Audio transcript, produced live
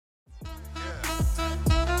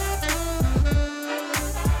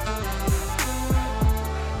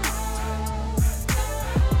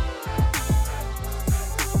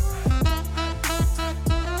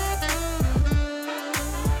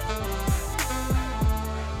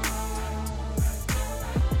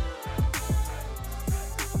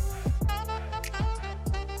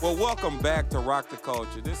Well, welcome back to Rock the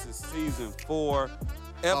Culture. This is season 4,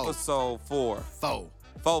 episode 4.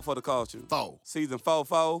 Four for the culture. Season 4.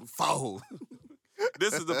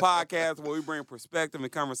 This is the podcast where we bring perspective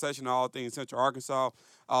and conversation on all things Central Arkansas,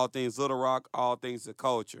 all things Little Rock, all things the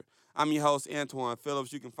culture. I'm your host, Antoine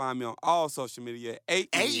Phillips. You can find me on all social media at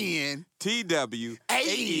ANTWANPHILLIPS.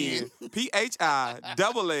 And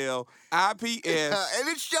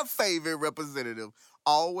it's your favorite representative,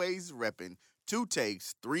 always repping 2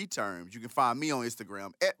 takes, 3 terms. You can find me on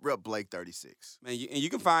Instagram at RepBlake36. Man, you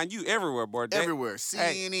can find you everywhere, boy. Everywhere.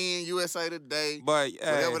 CNN, USA Today, but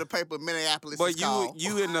whatever the paper Minneapolis is called.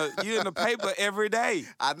 You in the paper every day.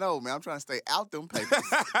 I know, man. I'm trying to stay out them papers.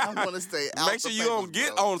 I want to stay out Make sure the you papers, don't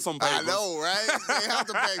get bro. on some papers. I know, right? Stay out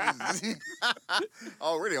the papers.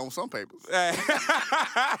 Already on some papers. Hey,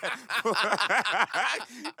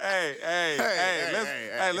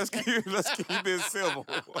 let's keep it civil.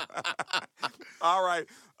 All right.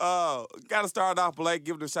 Got to start off, Blake,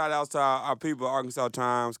 giving the shout outs to our people at Arkansas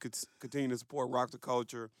Times. Continue to support Rock the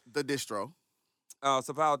Culture. The distro. It's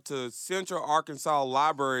about to Central Arkansas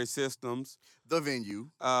Library Systems. The venue.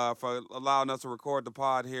 For allowing us to record the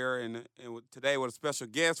pod here. And today with a special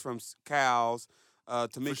guest from Cal's,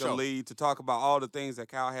 Tamika Lee, to talk about all the things that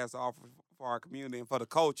Cal has to offer for our community and for the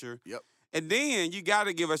culture. Yep. And then you got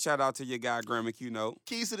to give a shout out to your guy, Graham McHugh.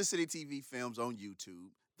 Keys to the City TV films on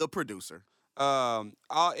YouTube. The producer.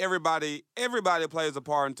 Everybody plays a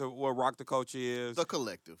part into what Rock the Culture is. The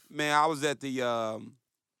collective. Man, I was at the I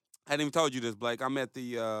hadn't even told you this, Blake. I'm at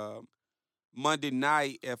the Monday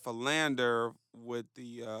night at Philander with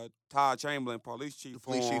the Todd Chamberlain Police Chief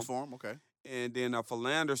Forum. Police Chief Forum, okay. And then a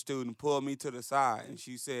Philander student pulled me to the side and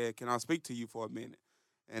she said, "Can I speak to you for a minute?"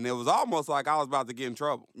 And it was almost like I was about to get in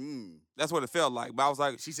trouble. That's what it felt like. But I was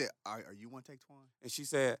like, she said, "Are you want to take Twan?" And she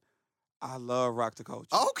said, "I love Rock the Culture."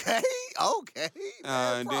 Okay.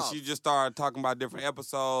 And then she just started talking about different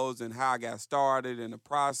episodes and how I got started and the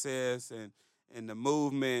process and the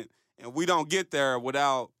movement. And we don't get there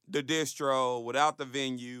without the distro, without the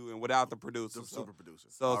venue, and without the producer. The super producer.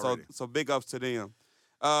 So big ups to them.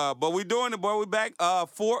 But we doing it, boy. We back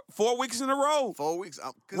 4 weeks in a row. 4 weeks.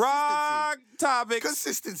 Rock topics.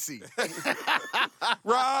 Consistency.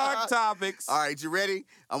 Rock topics. All right, you ready?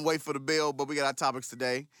 I'm waiting for the bell, but we got our topics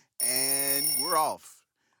today. And we're off.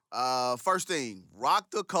 First thing,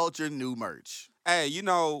 Rock the Culture new merch. Hey,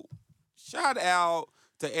 shout out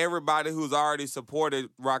to everybody who's already supported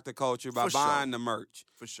Rock the Culture by buying the merch.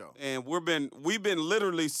 For sure. And we've been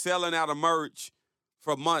literally selling out of merch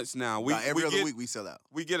for months now. Every other week we sell out.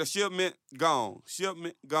 We get a shipment, gone.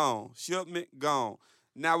 Shipment, gone. Shipment, gone.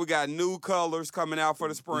 Now we got new colors coming out for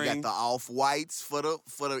the spring. We got the off-whites for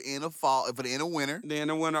the inner fall, for the inner winter. The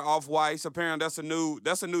inner winter off-whites. Apparently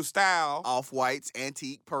that's a new style. Off-whites,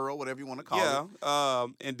 antique, pearl, whatever you want to call it. Yeah.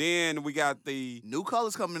 And then we got the new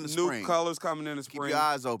colors coming in the spring. Keep your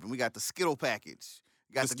eyes open. We got the Skittle package.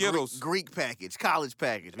 We got the Skittles. Greek package, college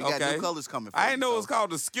package. We got new colors coming for you. I didn't know it was called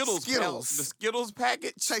the Skittles. Skittles. The Skittles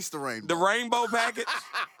package. Chase the rainbow. The rainbow package.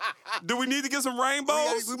 Do we need to get some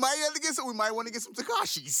rainbows? We might have to get some. We might want to get some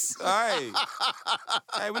Takashis.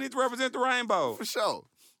 Hey, we need to represent the rainbow. For sure.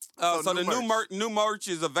 So the new merch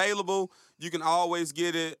is available. You can always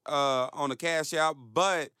get it on the Cash App,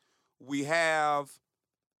 but we have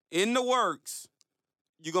in the works.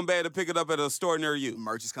 You're going to be able to pick it up at a store near you.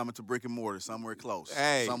 Merch is coming to brick and mortar somewhere close.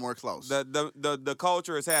 Hey. Somewhere close. The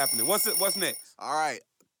culture is happening. What's next? All right.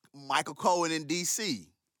 Michael Cohen in D.C.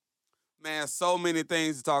 Man, so many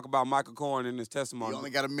things to talk about Michael Cohen in his testimony. You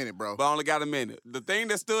only got a minute, bro. But I only got a minute. The thing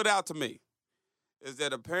that stood out to me is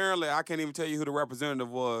that apparently, I can't even tell you who the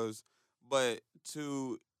representative was, but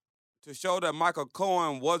to show that Michael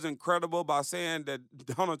Cohen wasn't credible by saying that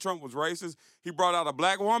Donald Trump was racist, he brought out a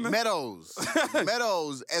black woman. Meadows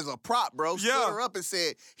as a prop, bro. Stood her up and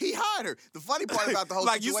said he hired her. The funny part about the whole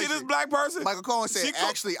situation, you see this black person? Michael Cohen said,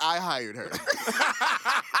 actually, I hired her.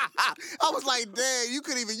 I was like, damn, you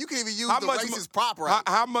could even use the racist prop, right?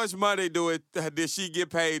 How much money did she get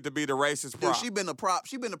paid to be the racist prop? Dude, she been the prop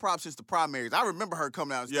since the primaries. I remember her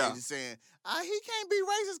coming out on stage and saying, he can't be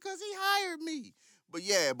racist because he hired me. But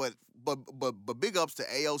yeah, but big ups to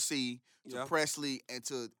AOC, to Presley, and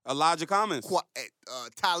to Elijah Cummings,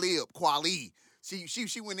 Talib Kweli.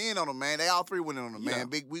 She went in on them, man. They all three went in on them, man.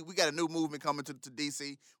 We got a new movement coming to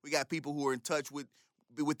DC. We got people who are in touch with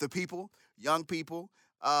the people, young people.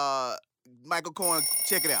 Michael Cohen,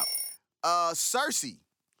 check it out. Cersei.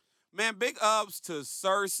 Man, big ups to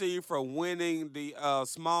Cersei for winning the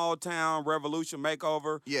small town revolution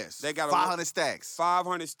makeover. Yes, they got 500 stacks.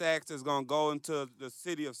 500 stacks is gonna go into the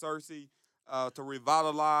city of Cersei to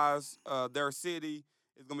revitalize their city.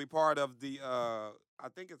 It's gonna be part of the I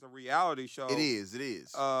think it's a reality show. It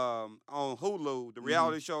is. On Hulu, the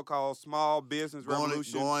reality show called Small Business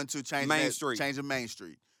Revolution. Going to change Main Street. Changing Main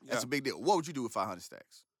Street. That's Yeah. a big deal. What would you do with 500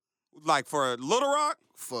 stacks? Like for Little Rock?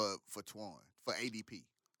 For Twan, for ADP.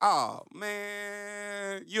 Oh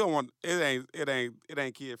man, you don't want it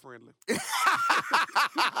ain't kid friendly.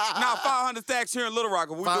 Now 500 stacks here in Little Rock.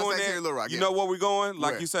 If we 500 doing stacks that, here in Little Rock, you yeah. know where we going?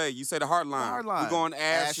 Like Where? you say the Heartline. Heartline. We're going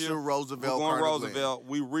Asher, Roosevelt, we're going Carter Roosevelt.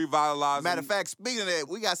 We revitalizing. Matter of fact, speaking of that,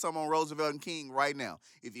 we got something on Roosevelt and King right now.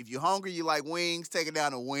 If you're hungry, you like wings, take it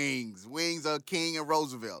down to Wings. Wings are King and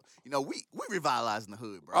Roosevelt. You know, we revitalizing the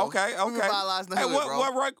hood, bro. Okay. We revitalizing the hood, bro.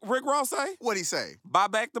 What Rick Ross say? What'd he say? Buy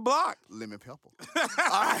back the block. Lemon pepper.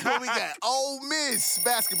 All right, what we got? Ole Miss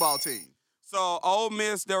basketball team. So Ole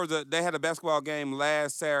Miss, they had a basketball game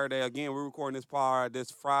last Saturday. Again, we're recording this part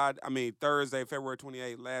Thursday, February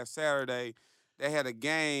 28th. Last Saturday, they had a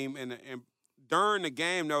game, and during the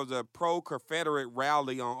game there was a pro-Confederate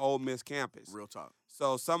rally on Ole Miss campus. Real talk.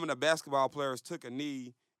 So some of the basketball players took a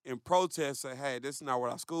knee in protest, said, "Hey, this is not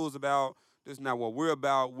what our school's about. This is not what we're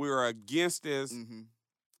about. We're against this." Mm-hmm.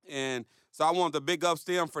 And so I want to big up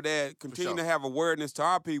them for that. Continue to have awareness to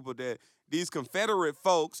our people that these Confederate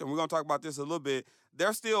folks, and we're going to talk about this a little bit,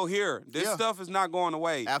 they're still here. This stuff is not going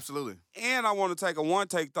away. Absolutely. And I want to take a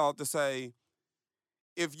one-take thought to say,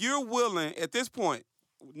 if you're willing, at this point,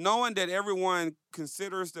 knowing that everyone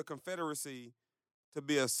considers the Confederacy to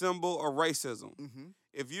be a symbol of racism,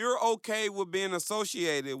 if you're okay with being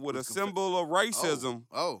associated with a symbol of racism,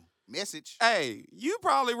 message. Hey, you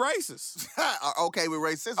probably racist. Okay with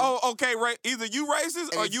racism. Oh, okay, either you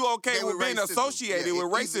racist or you okay with being racism. associated with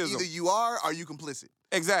racism. Either you are or you complicit.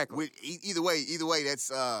 Exactly. Either way, that's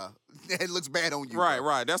that looks bad on you.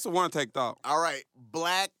 Right. That's the one take thought. All right,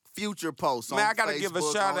 Black Future posts on Facebook, I gotta give a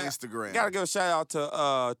shout out. Instagram. Gotta give a shout out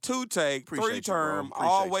to Two Take, Appreciate 3-term, you,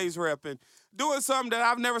 always repping, doing something that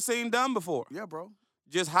I've never seen done before. Yeah, bro.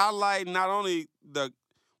 Just highlighting not only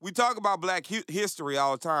we talk about Black history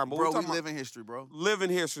all the time, but we live in history, bro. Living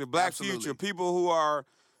history, Black Absolutely. future, people who are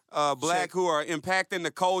Black who are impacting the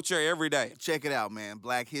culture every day. Check it out, man.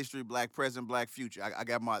 Black history, Black present, Black future.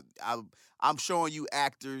 I'm showing you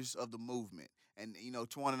actors of the movement, and you know,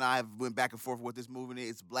 Twan and I have went back and forth with what this movement is.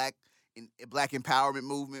 It's Black empowerment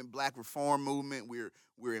movement, Black reform movement.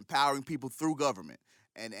 We're empowering people through government.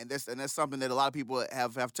 And that's something that a lot of people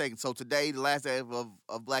have taken. So today, the last day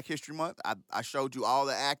of Black History Month, I showed you all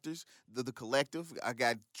the actors, the collective. I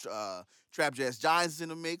got Trap Jazz Giants in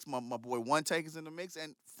the mix. My boy One Take is in the mix,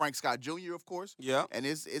 and Frank Scott Jr. of course. Yeah. And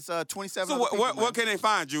it's 27. So what can they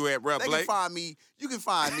find you at, Rep Blake? You can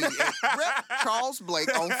find me at Rep Charles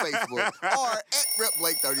Blake on Facebook or at Rep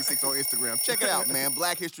Blake 36 on Instagram. Check it out, man.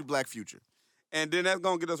 Black History, Black Future. And then that's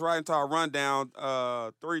going to get us right into our rundown.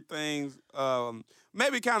 3 things,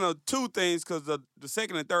 maybe kind of 2 things, because the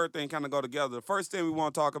second and third thing kind of go together. The first thing we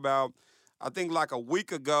want to talk about, I think like a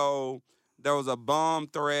week ago, there was a bomb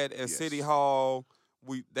threat at City Hall.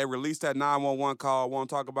 They released that 911 call. Want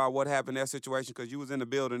to talk about what happened in that situation, because you was in the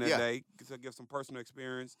building that day to give some personal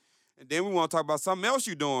experience. And then we want to talk about something else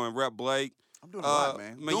you're doing, Rep Blake. I'm doing a lot,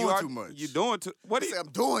 man. Doing too much. You're doing too much. I'm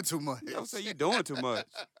doing too much. I say you're doing too much.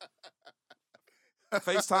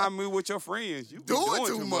 FaceTime me with your friends. You doing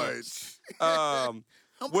too much.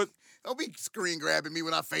 Don't be screen grabbing me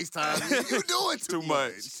when I FaceTime you. You doing too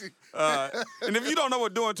much. And if you don't know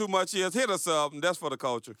what doing too much is, hit us up. And that's for the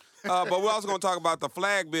culture. But we're also going to talk about the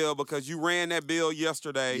flag bill, because you ran that bill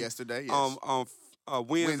yesterday. Yesterday, yes. On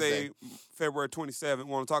Wednesday, February 27th. We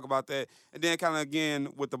want to talk about that. And then kind of again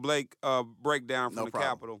with the Blake breakdown from the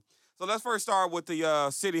Capitol. So let's first start with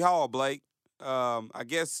the City Hall, Blake. I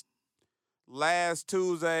guess last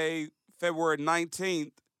Tuesday, February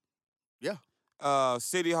 19th. Yeah.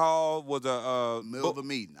 City Hall was a middle of a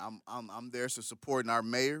meeting. I'm there to supporting our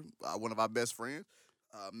mayor, one of our best friends,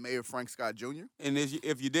 Mayor Frank Scott Jr. And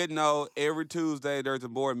if you didn't know, every Tuesday there's a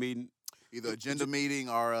board meeting. Either agenda meeting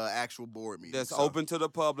or an actual board meeting. That's open to the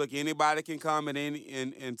public. Anybody can come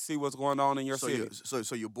and see what's going on in your city.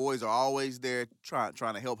 So your boys are always there trying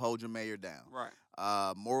to help hold your mayor down. Right.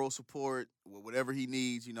 Moral support, whatever he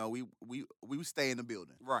needs. You know, we stay in the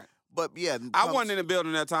building. Right. But yeah, I wasn't in the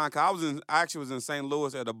building that time, because I actually was in St.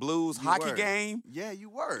 Louis at a Blues hockey game. Yeah, you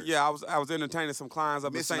were. Yeah, I was entertaining some clients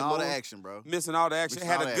up in St. Louis. Missing all the action, bro. Missing all the action.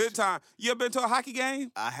 Had a good time. You ever been to a hockey game?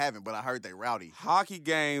 I haven't, but I heard they rowdy. Hockey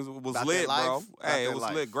games was About lit, bro. Hey, it was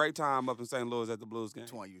life. lit. Great time up in St. Louis at the Blues game.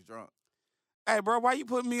 Twan, you was drunk. Hey, bro, why you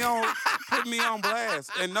putting me on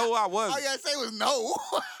blast? And no, I wasn't. All you gotta say was no.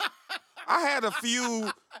 I had a few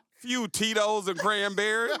few Tito's and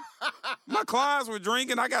cranberry. My clients were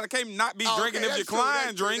drinking. Can't not be drinking if your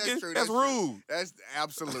client drinking. That's rude. That's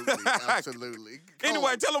absolutely.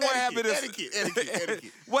 Anyway, tell them what happened. Etiquette.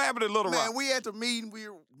 What happened at Little Rock? Man, we at the meeting.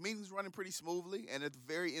 Meeting's running pretty smoothly, and at the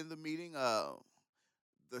very end of the meeting,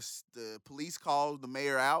 the police calls the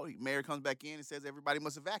mayor out. The mayor comes back in and says everybody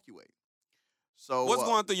must evacuate. So what's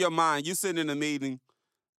going through your mind? You sitting in the meeting.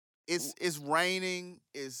 It's raining.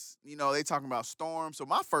 They talking about storms. So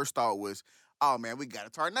my first thought was, oh man, we got a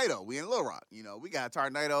tornado. We in Little Rock. We got a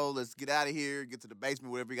tornado. Let's get out of here. Get to the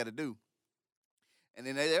basement. Whatever we got to do. And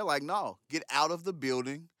then they're like, no, get out of the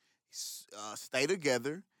building. Stay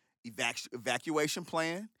together. Evacuation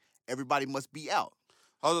plan. Everybody must be out.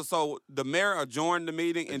 So the mayor adjourned the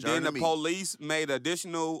meeting, and then the police made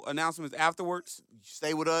additional announcements afterwards?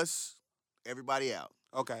 Stay with us. Everybody out.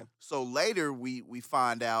 Okay. So later we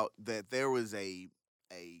find out that there was a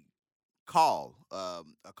call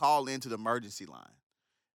into the emergency line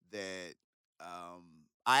that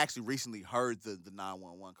I actually recently heard the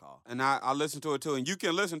 911 call. And I listened to it too, and you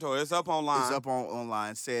can listen to it. It's up online. It's up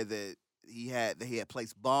online. Said that he had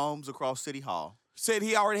placed bombs across City Hall. Said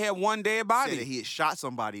he already had one dead body. Said that he had shot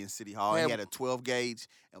somebody in City Hall. He had a 12 gauge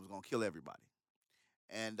and was gonna kill everybody.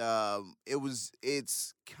 And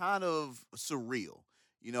it's kind of surreal.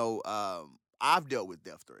 I've dealt with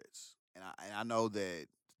death threats, and I know that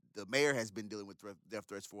the mayor has been dealing with death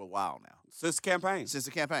threats for a while now. Since the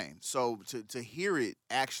campaign. So to hear it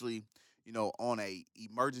actually, on a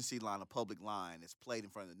emergency line, a public line that's played in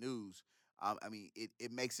front of the news,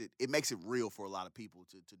 it makes it real for a lot of people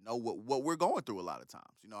to know what we're going through a lot of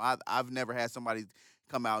times. I've never had somebody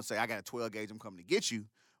come out and say, I got a 12 gauge, I'm coming to get you.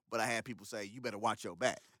 But I had people say, you better watch your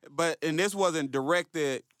back. And this wasn't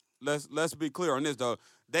directed, let's be clear on this, though.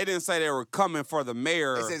 They didn't say they were coming for the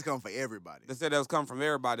mayor. They said it's coming for everybody. They said it was coming from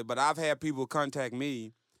everybody. But I've had people contact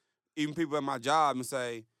me, even people at my job, and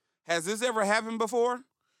say, has this ever happened before?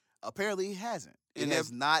 Apparently it hasn't. It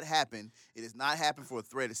has not happened. It has not happened for a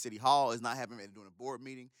threat at City Hall. It's not happened during a board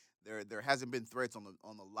meeting. There hasn't been threats on the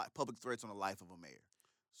public threats on the life of a mayor.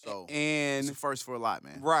 So it's a first for a lot,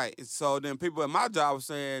 man. Right. So then people at my job were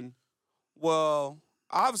saying, well,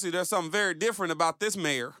 obviously there's something very different about this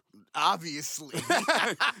mayor. Obviously.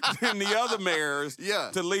 than the other mayors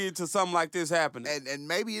to lead to something like this happening. And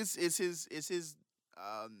maybe it's his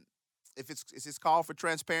call for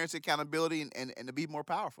transparency, accountability, and to be more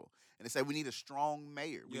powerful. And they say we need a strong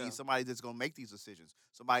mayor. We need somebody that's gonna make these decisions.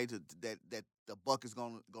 Somebody that the buck is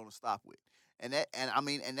gonna stop with. And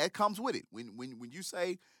that comes with it. When you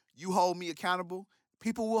say you hold me accountable,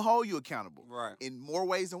 people will hold you accountable. Right. In more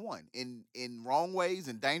ways than one. In wrong ways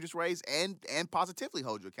and dangerous ways and positively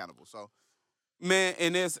hold you accountable. So man,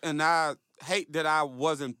 and I hate that I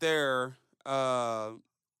wasn't there to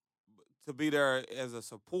be there as a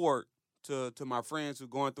support to my friends who were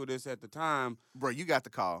going through this at the time. Bro, you got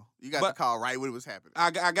the call. You got the call right when it was happening.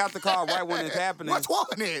 I got the call right when it's happening. What's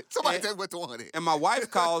wanted? Somebody tell me what's wanted. And my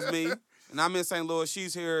wife calls me. And I'm in St. Louis.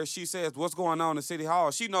 She's here. She says, "What's going on in City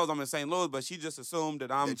Hall?" She knows I'm in St. Louis, but she just assumed that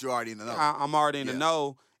you're already in the know. I'm already in the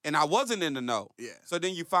know, and I wasn't in the know. Yeah. So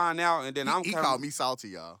then you find out, and then he called me salty,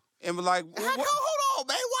 y'all. And was like, hold on,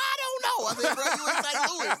 man. Why I don't know? I said, bro, you in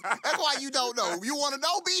St. Louis. That's why you don't know. You want to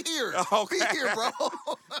know? Be here. Okay. Be here, bro.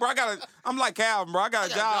 Bro, I'm like Calvin, bro. I got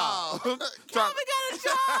a job. Calvin got a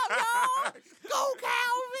job, y'all. Go,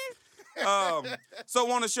 Calvin. So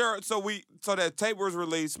want to share. So that tape was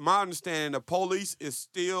released. My understanding, the police is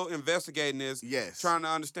still investigating this. Yes, trying to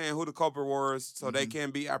understand who the culprit was, so they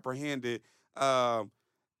can be apprehended.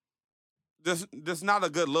 This not a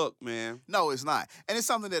good look, man. No, it's not, and it's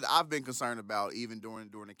something that I've been concerned about even during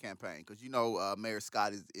the campaign, because Mayor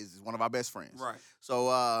Scott is one of our best friends. Right.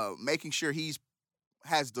 So making sure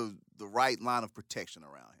has the right line of protection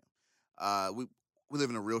around him. We live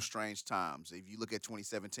in a real strange times. If you look at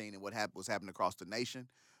 2017 and was happening across the nation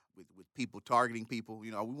with people targeting people,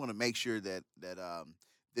 we want to make sure that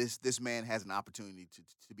this man has an opportunity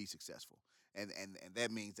to be successful, and that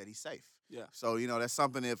means that he's safe. Yeah. So that's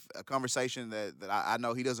something, a conversation that I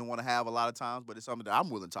know he doesn't want to have a lot of times, but it's something that I'm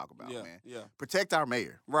willing to talk about, man. Yeah. Protect our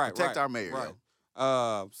mayor. Right. Protect our mayor.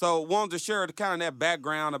 Right. So wanted to share kind of that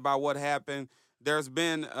background about what happened. There's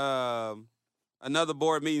been another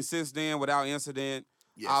board meeting since then without incident.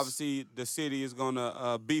 Yes. Obviously, the city is going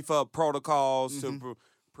to beef up protocols to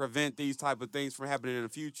prevent these type of things from happening in the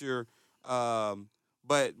future.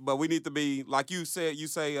 But we need to be, like you said,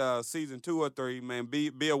 season 2 or 3, man,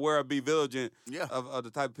 be aware, be vigilant of the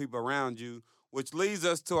type of people around you, which leads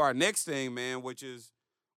us to our next thing, man, which is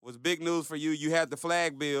was big news for you. You had the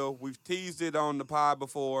flag bill. We've teased it on the pod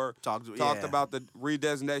before. Talked yeah. about the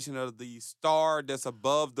redesignation of the star that's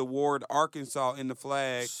above the word Arkansas in the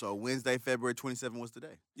flag. So Wednesday, February 27th was the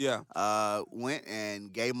day. Yeah. Went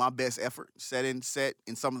and gave my best effort. Set in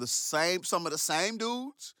some of the same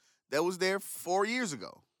dudes that was there 4 years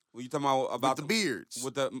ago. Well, you talking about the beards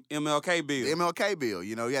with the MLK bill? The MLK bill.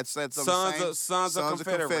 You know, you had to set some Sons of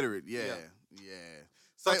Confederate. Yeah.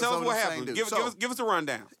 So tell us what happened. Give us a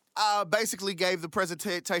rundown. Basically gave the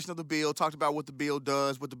presentation of the bill, talked about what the bill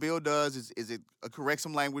does. What the bill does is it corrects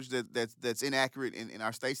some language that's inaccurate in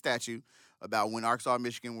our state statute about when Arkansas and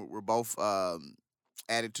Michigan were both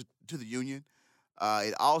added to the Union.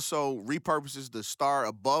 It also repurposes the star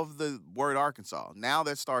above the word Arkansas. Now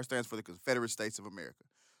that star stands for the Confederate States of America.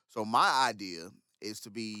 So my idea is to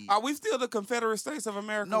be. Are we still the Confederate States of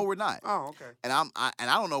America? No, we're not. Oh, okay. And I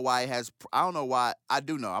don't know why it has. I don't know why. I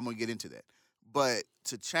do know. I'm gonna get into that. But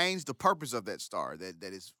to change the purpose of that star that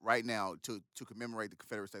is right now to commemorate the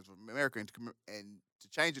Confederate States of America and to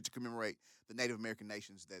change it to commemorate the Native American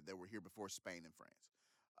nations that were here before Spain and France.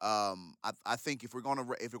 I think if we're gonna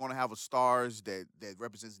have a stars that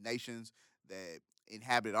represents nations that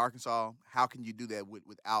inhabited Arkansas, how can you do that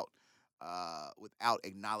without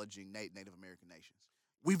acknowledging Native American nations?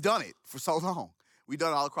 We've done it for so long. We've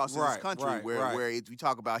done it all across this country where we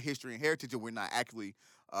talk about history and heritage and we're not accurately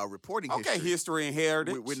reporting history. Okay, history and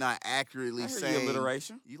heritage. We're not accurately saying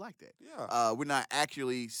alliteration. You like that? Yeah. We're not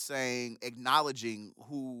accurately acknowledging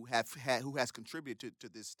who has contributed to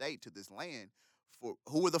this state, to this land, for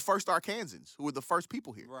who were the first Arkansans, who were the first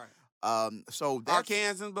people here. Right. So that's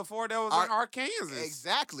Arkansans before there was Arkansas.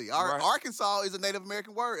 Exactly. Arkansas is a Native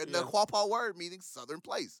American word, and the Quapaw word meaning southern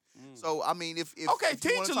place. So I mean, if teach a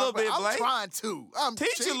little bit, Blake. I'm trying to.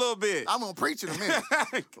 Teach a little bit. I'm gonna preach in a minute.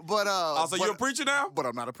 But also, you're a preacher now? But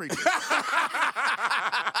I'm not a preacher.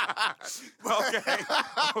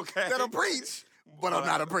 Okay. That'll preach. But I'm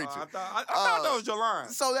not a preacher. I thought that was your line.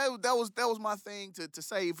 So that was my thing to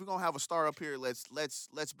say. If we're gonna have a star up here, let's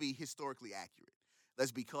be historically accurate.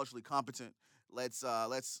 Let's be culturally competent. Let's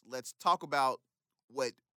talk about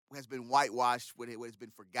what has been whitewashed, what has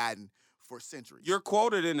been forgotten for centuries. You're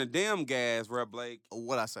quoted in the damn gas, Rep. Blake.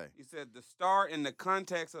 What'd I say? You said the star in the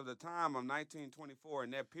context of the time of 1924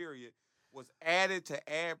 in that period was added to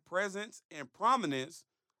add presence and prominence.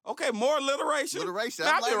 Okay, more alliteration. I'm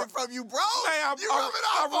learning from you, bro. Man,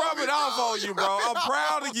 I rub it off on you, bro. I'm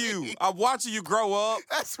proud of you. I'm watching you grow up.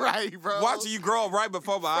 That's right, bro. Watching you grow up right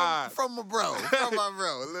before my eyes. From my bro. From my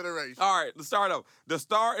bro. Alliteration. All right, let's start off. The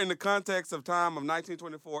star in the context of time of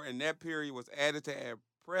 1924 in that period was added to add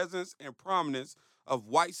presence and prominence of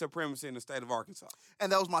white supremacy in the state of Arkansas.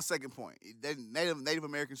 And that was my second point. Native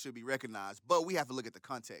Americans should be recognized, but we have to look at the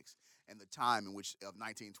context and the time in which of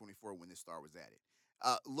 1924 when this star was added.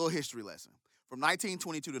 Little history lesson. From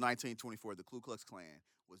 1922 to 1924, the Ku Klux Klan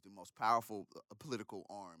was the most powerful political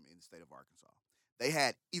arm in the state of Arkansas. They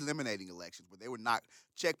had eliminating elections where they would not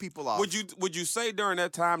check people off. Would you say during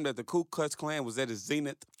that time that the Ku Klux Klan was at its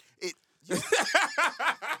zenith?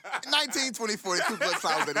 1924, the Ku Klux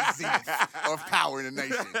Klan was at its zenith of power in the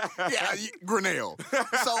nation. Yeah, Grinnell.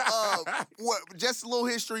 So, just a little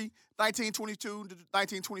history. 1922 to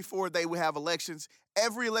 1924, they would have elections.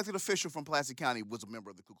 Every elected official from Pulaski County was a member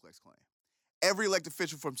of the Ku Klux Klan. Every elected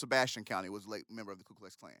official from Sebastian County was a member of the Ku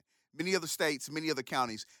Klux Klan. Many other states, many other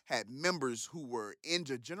counties had members who were in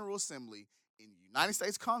the General Assembly in the United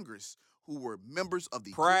States Congress who were members of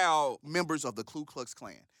the members of the Ku Klux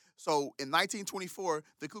Klan. So in 1924,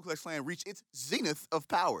 the Ku Klux Klan reached its zenith of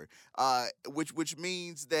power, which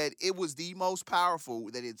means that it was the most powerful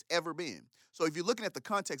that it's ever been. So if you're looking at the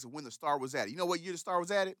context of when the star was added, you know what year the star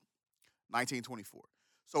was added? 1924.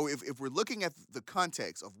 So if we're looking at the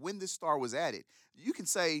context of when this star was added, you can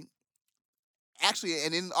say, actually,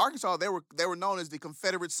 and in Arkansas, they were known as the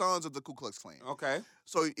Confederate Sons of the Ku Klux Klan. Okay.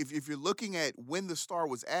 So if you're looking at when the star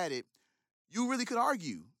was added, you really could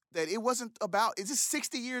argue that it wasn't about, it's just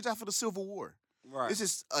 60 years after the Civil War. Right. It's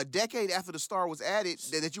just a decade after the star was added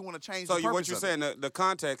that you want to change the purpose what you're of saying, the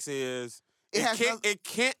context is, it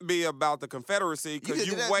can't be about the Confederacy because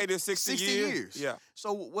you waited 60 years. Yeah.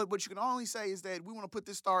 So what you can only say is that we want to put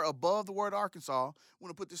this star above the word Arkansas. We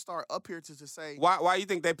want to put this star up here to say. Why you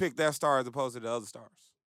think they picked that star as opposed to the other stars?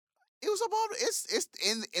 It was about it's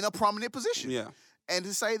in a prominent position. Yeah. And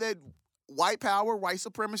to say that white power, white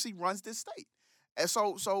supremacy runs this state. And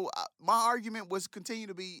so my argument was continue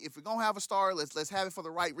to be, if we're gonna have a star, let's have it for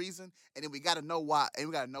the right reason, and then we got to know why, and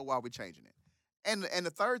we got to know why we're changing it. And the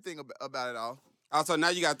third thing about it all. Also, now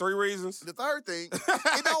you got 3 reasons. The third thing,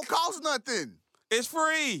 it don't cost nothing. It's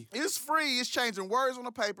free. It's free. It's changing words on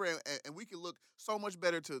the paper, and we can look so much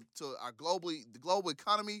better to our the global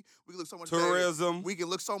economy. We can look so much Tourism. better. We can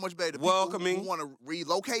look so much better to Welcoming. people who want to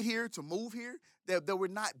relocate here, to move here. That we're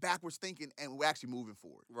not backwards thinking, and we're actually moving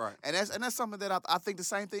forward. Right. And that's something that I think the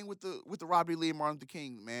same thing with the Robert E. Lee and Martin Luther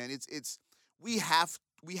King. Man, it's we have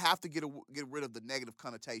to get rid of the negative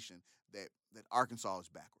connotation that Arkansas is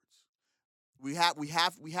backwards. We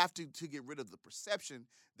have to get rid of the perception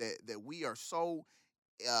that we are so.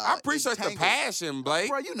 I appreciate the passion, Blake.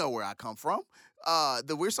 Bro, you know where I come from.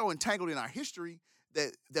 That we're so entangled in our history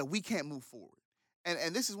that we can't move forward.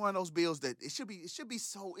 And this is one of those bills that it should be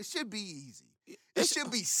easy. It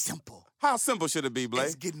should be simple. How simple should it be, Blake?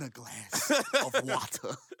 It's getting a glass of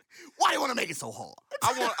water. Why do you want to make it so hard?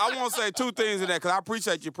 I want to say two things in that because I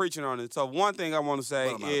appreciate you preaching on it. So one thing I want to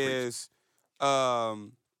say is,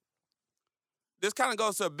 this kind of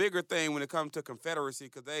goes to a bigger thing when it comes to Confederacy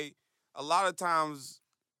because a lot of times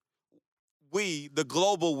the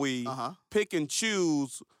global pick and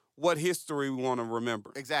choose what history we want to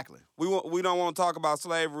remember. Exactly. We don't want to talk about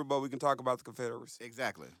slavery, but we can talk about the Confederacy.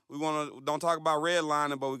 Exactly. We don't talk about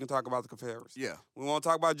redlining, but we can talk about the Confederacy. Yeah. We want to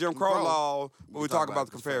talk about Jim Crow law, but we talk about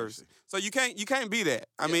the Confederacy. So you can't be that.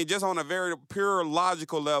 I mean, just on a very pure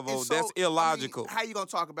logical level, that's illogical. I mean, how you gonna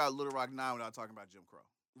talk about Little Rock 9 without talking about Jim Crow?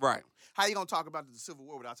 Right. How you gonna talk about the Civil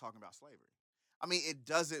War without talking about slavery? I mean, it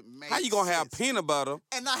doesn't make sense. How you gonna have peanut butter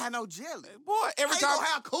and not have no jelly? Boy, every time you gonna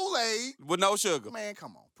have Kool-Aid with no sugar. Man,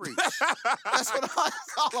 come on, preach. that's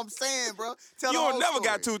all I'm saying, bro. You don't never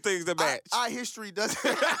got two things that match. Our history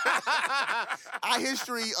doesn't. Our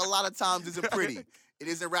history a lot of times isn't pretty. It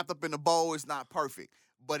isn't wrapped up in a bow. It's not perfect,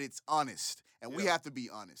 but it's honest, and we have to be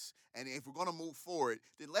honest. And if we're gonna move forward,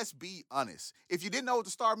 then let's be honest. If you didn't know what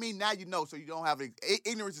to start mean, now you know, so you don't have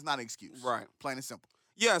ignorance is not an excuse. Right. Plain and simple.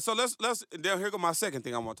 Yeah, so let's then here go my second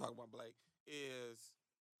thing I want to talk about, Blake, is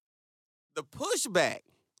the pushback.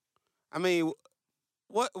 I mean,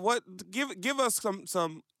 what give us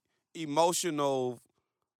some emotional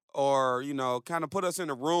or, kind of put us in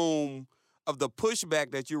the room of the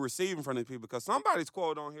pushback that you're receiving from these people, because somebody's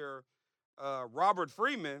quote on here, Robert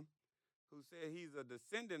Freeman, who said he's a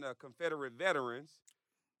descendant of Confederate veterans,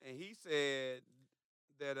 and he said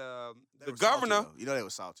that the governor, salty, they were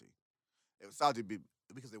salty. They were salty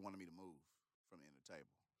because they wanted me to move from the end of the table.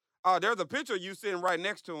 Oh, there's a picture of you sitting right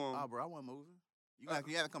next to him. Oh, bro, I wasn't moving. You have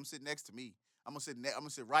to come sit next to me. I'm gonna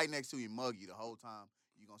sit right next to you and mug you the whole time.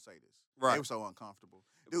 You gonna say this? Right. They were so uncomfortable.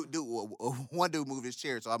 One dude moved his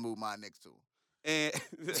chair, so I moved mine next to him. And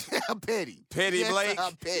petty, yes, Blake,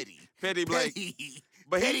 petty Blake.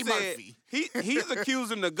 But Petty Murphy. He's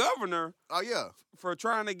accusing the governor. Oh yeah. For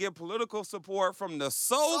trying to get political support from the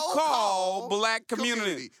so-called black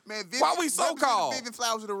community. Man, why we so-called? Vivian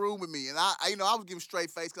Flowers in the room with me, and I was giving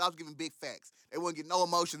straight face because I was giving big facts. They wouldn't get no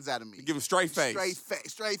emotions out of me. You give him straight face.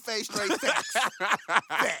 Straight face, facts.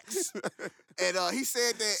 Facts. And he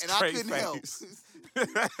said that, and I couldn't help.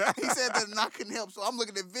 He said that, and I couldn't help. So I'm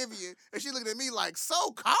looking at Vivian, and she looking at me like,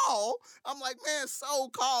 so-called? I'm like, man,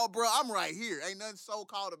 so-called, bro. I'm right here. Ain't nothing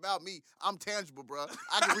so-called about me. I'm tangible, bro.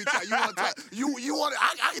 I can reach out. You want to touch? You want it?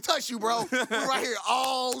 I can touch you, bro. We're right here,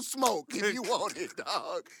 all smoke. If you want it,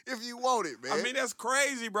 dog. If you want it, man. I mean, that's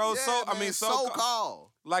crazy, bro. Yeah, man, so-called.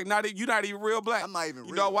 Like, you're not even real black. I'm not even real.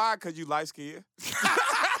 You know why? Because you light skinned.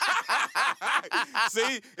 See,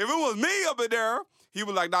 if it was me up in there, he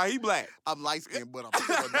was like, nah, he black. I'm light skinned, but I'm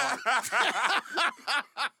still a dark.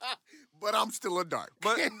 But I'm still a dark.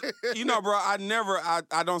 But, bro,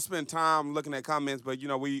 I don't spend time looking at comments, but,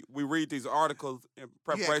 we read these articles in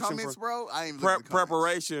preparation comments, bro? I ain't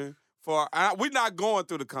preparation for, we're not going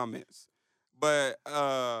through the comments. But,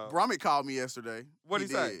 Brummy called me yesterday. What'd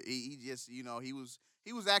he say? He just,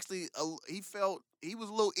 he was actually, he felt, he was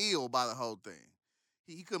a little ill by the whole thing.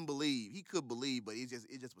 He couldn't believe. He could believe, but it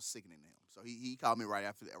just was sickening to him. So he called me right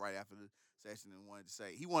after the session and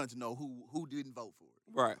wanted to know who didn't vote for it.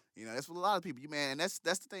 Right. That's what a lot of people, man. And that's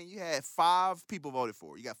the thing. You had 5 people voted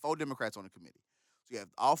for it. You got 4 Democrats on the committee. So you have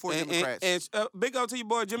all 4 Democrats. And big up to your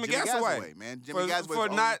boy Jimmy Gasaway, man. Jimmy Gasaway for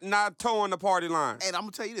not towing the party line. And I'm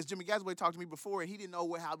gonna tell you this: Jimmy Gasaway talked to me before, and he didn't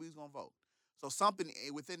know how he was gonna vote. So something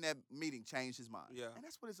within that meeting changed his mind. Yeah. And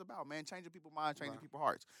that's what it's about, man. Changing people's minds, changing people's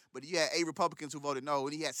hearts. But you had 8 Republicans who voted no,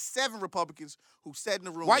 and he had 7 Republicans who sat in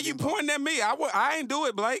the room. Why you pointing at me? I ain't do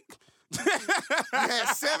it, Blake. You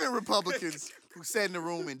had 7 Republicans who sat in the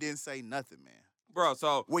room and didn't say nothing, man. Bro,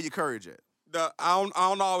 so where your courage at? I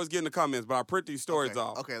don't always get in the comments, but I print these stories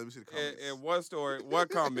off. Okay, let me see the comments. And one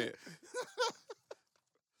comment.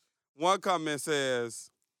 One comment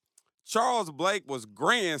says, Charles Blake was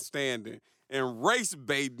grandstanding and race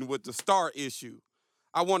baiting with the star issue.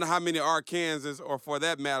 I wonder how many Arkansas, or for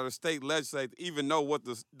that matter, state legislators, even know what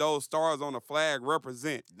those stars on the flag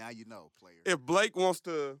represent. Now you know, player. If Blake wants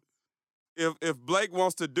to, if Blake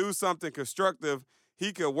wants to do something constructive,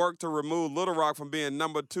 he could work to remove Little Rock from being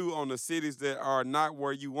number 2 on the cities that are not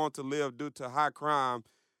where you want to live due to high crime.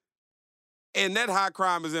 And that high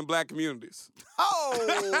crime is in black communities.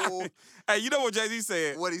 Oh! Hey, you know what Jay-Z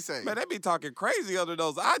said? What'd he say? Man, they be talking crazy under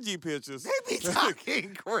those IG pictures. They be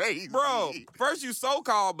talking crazy. Bro, first you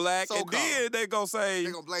so-called black, So-called. and then they gonna say...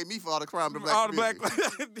 They gonna blame me for all the crime in the black all the community.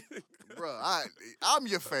 black... Bro, I'm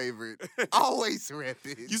your favorite. Always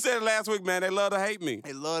repping. You said it last week, man. They love to hate me.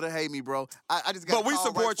 They love to hate me, bro. I just got But we called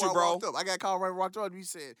support before you, I bro. walked up. I got called right when I walked up. You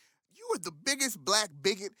said, you were the biggest black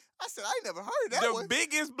bigot. I said, I ain't never heard of that The one.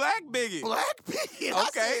 biggest black bigot. Black bigot.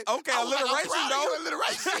 Okay, okay, I was like, I'm alliteration, proud of though. you,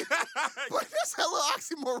 alliteration. But that's a little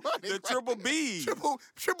oxymoron. The triple B.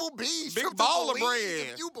 Triple B's. Big triple baller believe, brand.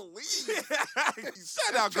 If you believe.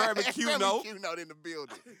 Shout out Grammy Q Note. Q Note in the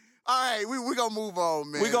building. All right, we gonna move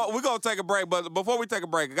on, man. We gonna take a break, but before we take a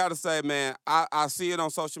break, I gotta say, man, I see it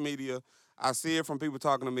on social media. I see it from people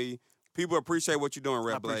talking to me. People appreciate what you're doing,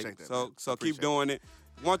 Red Blake. appreciate that, So man. so Appreciate keep doing it.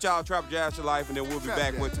 Want y'all to Trap Jazz Your Life, and then we'll be Trap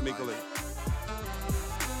back Jazz with Your Tamika Lee. Life.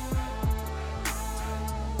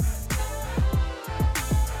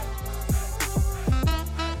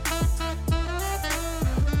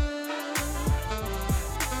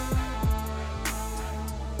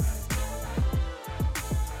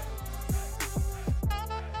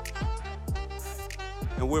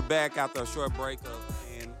 And we're back after a short break.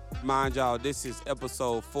 And mind y'all, this is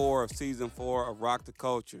episode 4 of season 4 of Rock the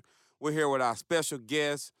Culture. We're here with our special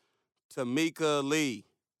guest, Tamika Lee.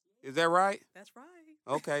 Is that right? That's right.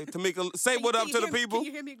 Okay, Tamika, say what up to the people. Can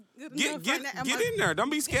you hear me good Get enough get right now? get in there. Don't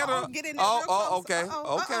be scared of. Get in there Oh, real oh, close.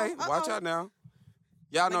 okay, okay. Watch out now.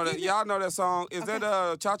 Y'all know that. Y'all know that song. Is that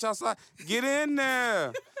Cha Cha Slide? Get in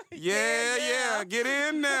there. Yeah, yeah. Get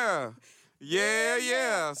in there. Yeah,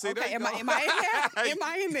 yeah. See Okay, there you am go. I in there? Am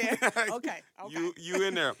I in there? Okay. You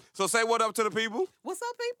in there. So say what up to the people. What's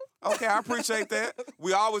up, people? Okay, I appreciate that.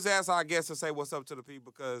 We always ask our guests to say what's up to the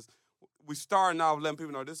people because we starting off letting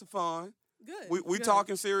people know this is fun. Good. We good.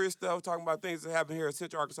 talking serious stuff, talking about things that happen here at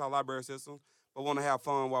Central Arkansas Library System, but want to have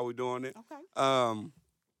fun while we're doing it. Okay.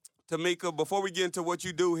 Tamika, before we get into what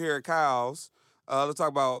you do here at Kyle's, let's talk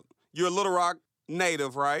about, you're a Little Rock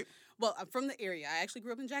native, right? Well, I'm from the area. I actually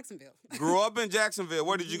grew up in Jacksonville. Grew up in Jacksonville.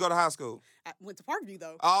 Where did you go to high school? I went to Parkview,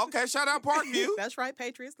 though. Oh, okay. Shout out Parkview. That's right,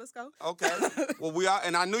 Patriots. Let's go. Okay. Well,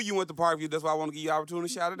 and I knew you went to Parkview. That's why I want to give you the opportunity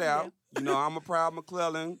to shout it out. Yeah. You know, I'm a proud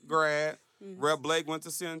McClellan grad. Rep Blake went to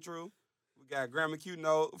Central. We got Grammy Q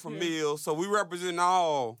Note from Mills. So we represent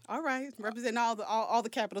all. All right. Representing all the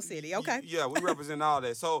capital city. Okay. Yeah, we represent all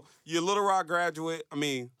that. So you're a Little Rock graduate.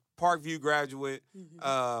 Parkview graduate.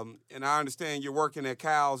 And I understand you're working at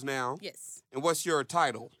Kyle's now. Yes. And what's your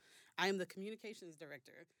title? I am the communications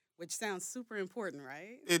director, which sounds super important,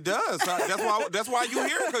 right? It does. That's why you're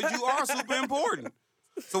here, because you are super important.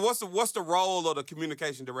 So what's the role of the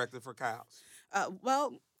communication director for Kyle's?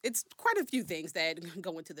 Well, it's quite a few things that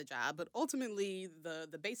go into the job, but ultimately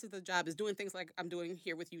the basis of the job is doing things like I'm doing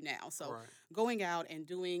here with you now. So going out and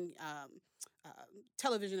doing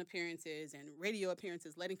television appearances and radio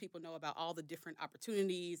appearances, letting people know about all the different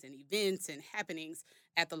opportunities and events and happenings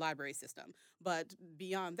at the library system. But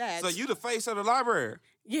beyond that, So you the face of the library.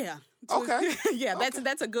 yeah. Okay. Yeah,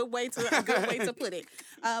 that's a good way to put it.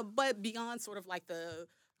 But beyond sort of like the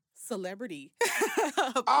celebrity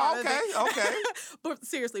part of it. Okay. But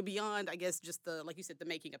seriously, beyond, I guess, just the, like you said, the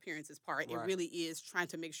making appearances part, Right. it really is trying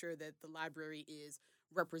to make sure that the library is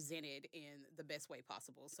represented in the best way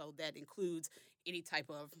possible. So that includes any type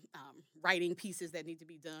of writing pieces that need to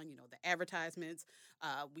be done, the advertisements.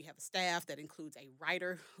 We have a staff that includes a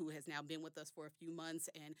writer who has now been with us for a few months,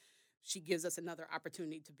 and she gives us another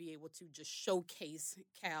opportunity to be able to just showcase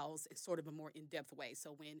Cal's in sort of a more in-depth way.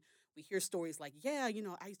 So when we hear stories like, I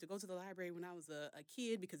used to go to the library when I was a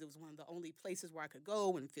kid because it was one of the only places where I could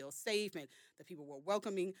go and feel safe and the people were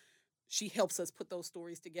welcoming, she helps us put those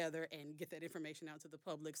stories together and get that information out to the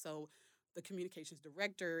public. So the communications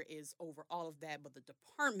director is over all of that, but the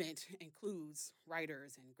department includes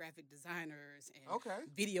writers and graphic designers and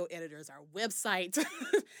video editors, our website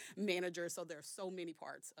manager. So there are so many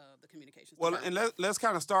parts of the communications department. And let's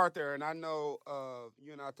kind of start there. And I know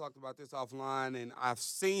you and I talked about this offline, and I've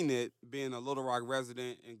seen it being a Little Rock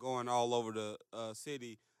resident and going all over the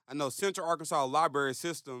city. I know Central Arkansas Library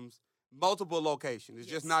Systems, multiple locations. It's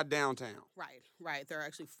just not downtown. Right. There are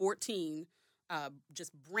actually 14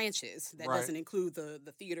 just branches. That Right. doesn't include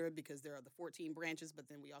the theater because there are the 14 branches, but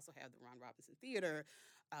then we also have the Ron Robinson Theater,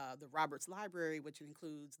 the Roberts Library, which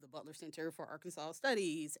includes the Butler Center for Arkansas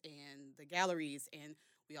Studies and the galleries. And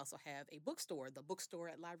we also have a bookstore, the bookstore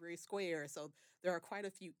at Library Square. So there are quite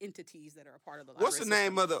a few entities that are a part of the library. What's the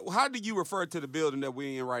name of the? How do you refer to the building that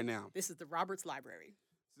we're in right now? This is the Roberts Library.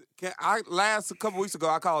 A couple weeks ago,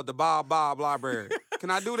 I called the Bob Library. Can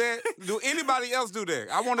I do that? Do anybody else do that?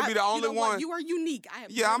 I want to be the only one. You are unique.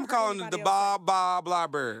 I'm calling it the Bob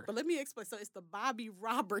Library. But let me explain. So it's the Bobby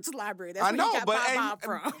Roberts Library. That's I know, where you got Bob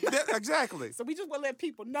from. Exactly. So we just want to let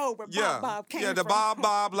people know where Bob came from. Yeah, the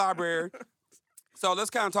Bob Library. So let's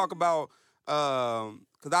kind of talk about,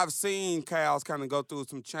 because I've seen Cal's kind of go through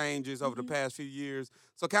some changes over the past few years.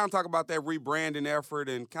 So kind of talk about that rebranding effort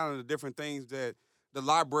and kind of the different things that the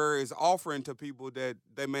library is offering to people that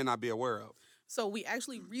they may not be aware of. So we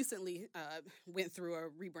actually recently went through a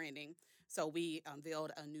rebranding. So we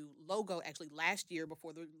unveiled a new logo actually last year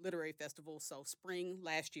before the Literary Festival. So spring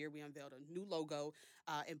last year, we unveiled a new logo.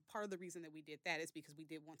 And part of the reason that we did that is because we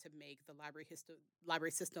did want to make the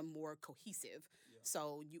library system more cohesive. Yeah.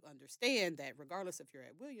 So you understand that regardless if you're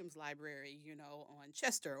at Williams Library, on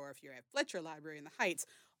Chester, or if you're at Fletcher Library in the Heights,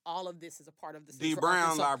 all of this is a part of the Central Brown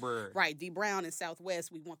Arkansas Library. Right, D. Brown in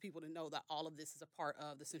Southwest. We want people to know that all of this is a part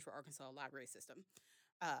of the Central Arkansas Library System.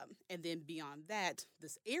 And then beyond that,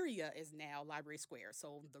 this area is now Library Square.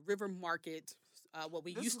 So the River Market, what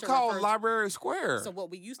we used to call Library Square. So what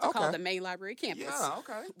we used to call the main library campus. Yeah,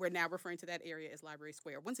 okay. We're now referring to that area as Library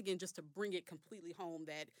Square. Once again, just to bring it completely home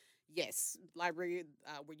that, yes, library,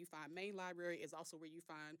 where you find main library is also where you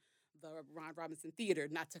find the Ron Robinson Theater,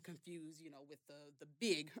 not to confuse, with the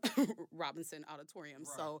big Robinson Auditorium.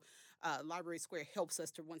 Right. So Library Square helps us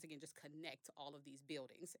to, once again, just connect all of these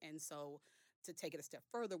buildings. And so to take it a step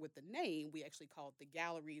further with the name, we actually called the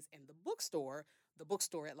galleries and the bookstore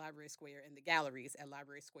at Library Square and the galleries at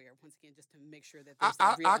Library Square. Once again, just to make sure that there's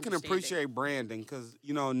that real I can appreciate branding because,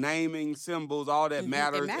 naming, symbols, all that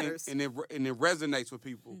matters. And it resonates with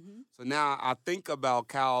people. Mm-hmm. So now I think about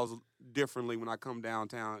Cal's differently when I come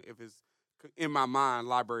downtown if it's in my mind,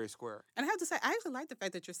 Library Square. And I have to say, I actually like the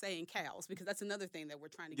fact that you're saying Cal's because that's another thing that we're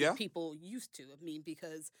trying to get people used to. I mean,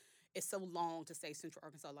 because it's so long to say Central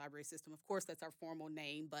Arkansas Library System. Of course, that's our formal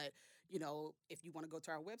name, but, if you want to go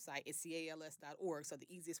to our website, it's cals.org. So the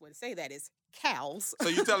easiest way to say that is CALS. So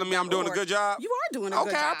you telling me I'm doing a good job? You are doing a good job.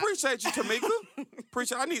 Okay, I appreciate you,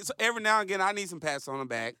 Tamika. Every now and again, I need some pats on the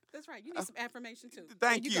back. That's right. You need some affirmation, too.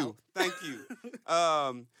 Thank you.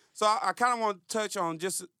 So I kind of want to touch on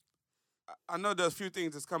I know there's a few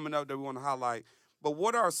things that's coming up that we want to highlight, but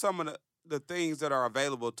what are some of the things that are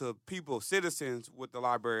available to people, citizens with the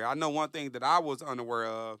library? I know one thing that I was unaware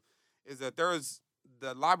of is that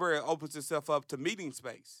the library opens itself up to meeting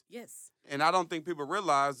space. Yes. And I don't think people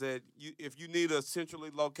realize that if you need a centrally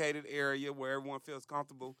located area where everyone feels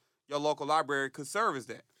comfortable, your local library could serve as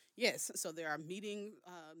that. Yes, so there are meeting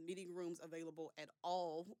rooms available at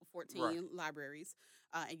all 14 libraries,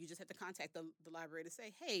 and you just have to contact the library to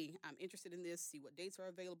say, hey, I'm interested in this, see what dates are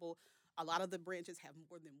available. A lot of the branches have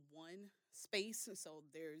more than one space, so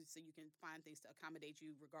you can find things to accommodate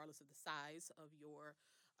you regardless of the size of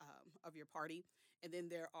your party. And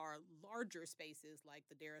then there are larger spaces like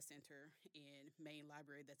the Dara Center in Main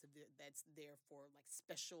Library that's there for like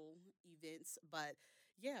special events. But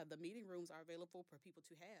yeah, the meeting rooms are available for people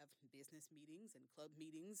to have business meetings and club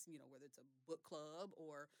meetings, whether it's a book club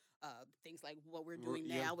or things like what we're doing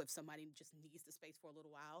now if somebody just needs the space for a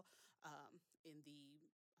little while.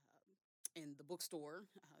 In the bookstore,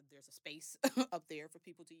 there's a space up there for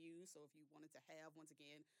people to use. So if you wanted to have, once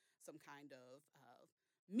again, some kind of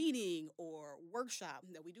meeting or workshop,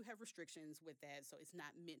 that we do have restrictions with that. So it's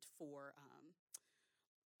not meant for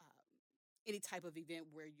any type of event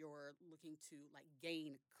where you're looking to like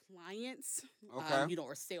gain clients,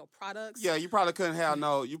 or sell products. Yeah, you probably couldn't have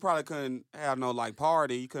no like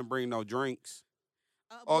party. You couldn't bring no drinks.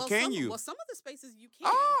 Can you? Well, some of the spaces you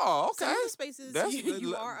can. Oh, okay. Some of the spaces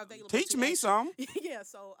you are available. Teach me some. Yeah,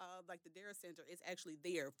 so like the Dara Center is actually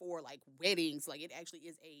there for like weddings. Like it actually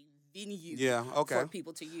is a venue for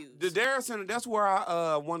people to use. The Dara Center, that's where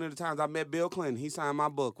I one of the times I met Bill Clinton. He signed my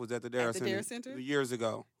book, was at the Dara Center years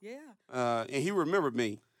ago. Yeah. And he remembered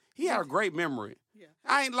me. He had a great memory. Yeah.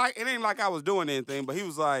 It ain't like I was doing anything, but he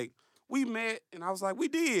was like, we met, and I was like, we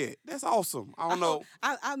did. That's awesome. I don't know.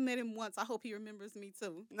 I met him once. I hope he remembers me,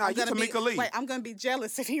 too. Nah, you Tamika Lee. Wait, I'm going to be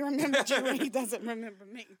jealous if he remembers you and he doesn't remember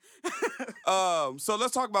me. So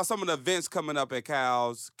let's talk about some of the events coming up at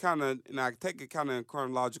Cal's. And I take it kind of in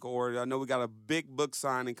chronological order. I know we got a big book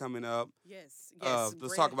signing coming up. Yes.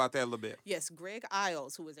 Let's talk about that a little bit. Yes, Greg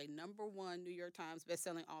Iles, who is a #1 New York Times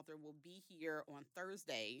bestselling author, will be here on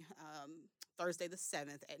Thursday the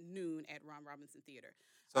 7th at noon at Ron Robinson Theater.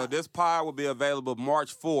 So this pod will be available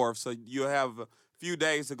March 4th. So you'll have a few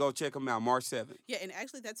days to go check him out. March 7th. Yeah, and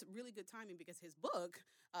actually that's really good timing because his book,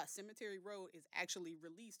 Cemetery Road, is actually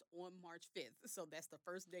released on March 5th. So that's the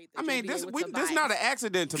first date that This able to buy this it. not an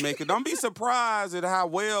accident, Tamika. Don't be surprised at how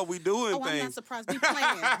well we doing Oh, things. I'm not surprised. We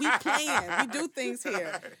plan. We plan. We do things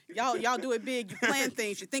here. Y'all do it big. You plan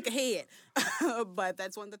things. You think ahead. But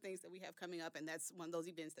that's one of the things that we have coming up, and that's one of those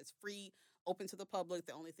events that's free, open to the public.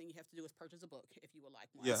 The only thing you have to do is purchase a book if you would like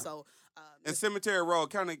one. Yeah. So, and Cemetery Road,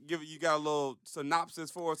 kind of you got a little synopsis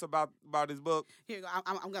for us about his book. here you go.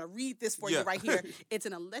 I'm going to read this for you right here. It's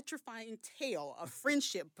an electrifying tale of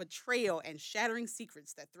friendship, betrayal, and shattering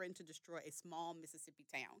secrets that threaten to destroy a small Mississippi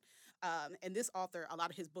town. And this author, a lot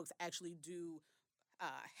of his books actually do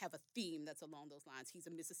have a theme that's along those lines. He's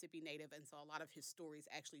a Mississippi native, and so a lot of his stories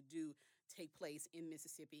actually do take place in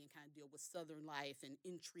Mississippi and kind of deal with Southern life and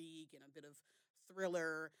intrigue and a bit of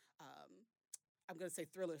thriller. I'm going to say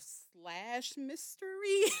thriller /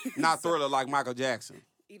 mystery. Not thriller like Michael Jackson.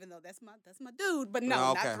 Even though that's my dude, but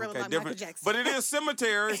no, not thriller like different. Michael Jackson. But it is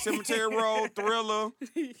Cemetery Road, thriller,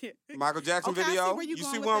 Yeah. Michael Jackson Okay, video. I see where you you're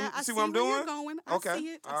see going what with I'm, that. I see what I'm where doing? you're going. Okay. I see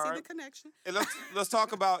it. All I see right. the connection. And let's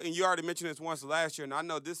talk about, and you already mentioned this once last year, and I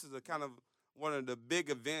know this is a kind of one of the big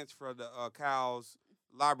events for the Cow's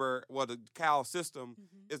library, the Cow system,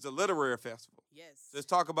 is the literary festival. Yes. Let's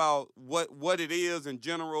talk about what it is in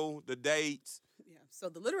general, the dates. Yeah. So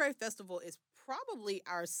the Literary Festival is probably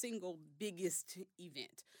our single biggest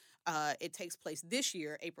event. It takes place this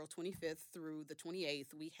year, April 25th through the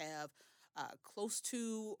 28th. We have close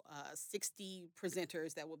to 60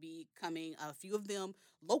 presenters that will be coming. A few of them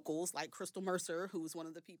locals, like Crystal Mercer, who's one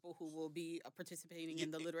of the people who will be participating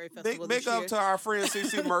in the Literary Festival Big this year. up to our friend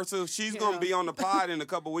CC Mercer. She's going to be on the pod in a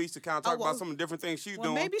couple weeks to kind of talk about some of the different things she's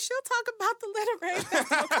doing. Maybe she'll talk about the Literary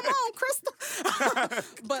Festival. Come on, Crystal.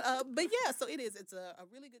 but yeah, so it is. It's a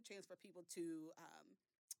really good chance for people to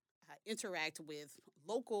interact with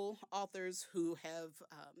local authors who have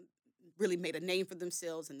really made a name for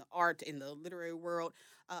themselves in the art, in the literary world,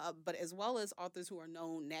 but as well as authors who are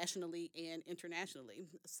known nationally and internationally.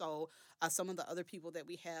 So some of the other people that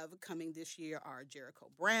we have coming this year are Jericho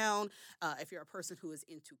Brown. If you're a person who is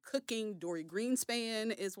into cooking, Dory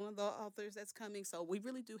Greenspan is one of the authors that's coming. So we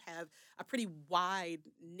really do have a pretty wide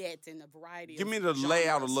net and a variety Give of me the genres.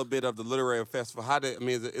 layout a little bit of the Literary Festival. I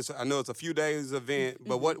know it's a few days event,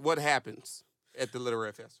 but what happens at the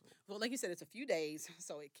Literary Festival? Well, like you said, it's a few days.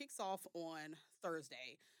 So it kicks off on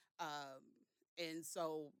Thursday. And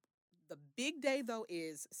so the big day, though,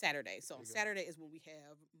 is Saturday. So on Saturday is when we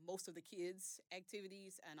have most of the kids'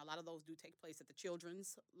 activities, and a lot of those do take place at the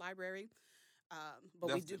Children's Library. But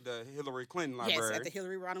That's we do the Hillary Clinton Library. Yes, at the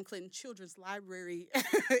Hillary Rodham Clinton Children's Library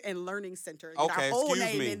and Learning Center. Get Okay, our whole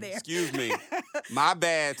name in there. excuse me. My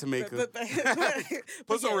bad, Tamika.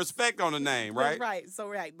 Put some respect on the name, right? Right.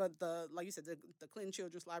 So but like you said, the Clinton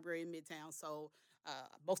Children's Library in Midtown. So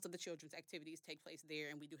most of the children's activities take place there,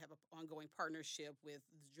 and we do have an ongoing partnership with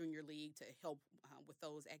the Junior League to help with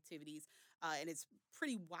those activities. And it's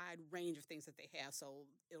pretty wide range of things that they have. So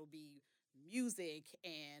it'll be music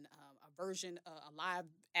and a live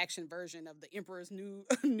action version of the Emperor's New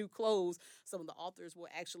Clothes. Some of the authors will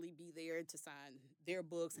actually be there to sign their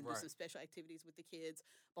books and do some special activities with the kids.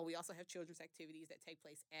 But we also have children's activities that take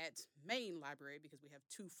place at Main Library, because we have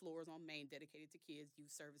 2 floors on Main dedicated to kids,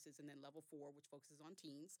 youth services, and then level 4, which focuses on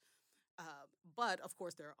teens. But of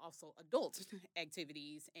course, there are also adult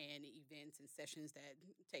activities and events and sessions that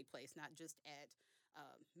take place not just at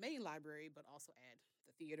Main Library, but also at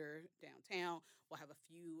the theater downtown. We'll have a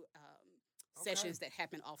few sessions that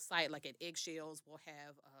happen off-site, like at Eggshells. We'll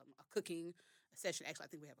have a cooking session. Actually, I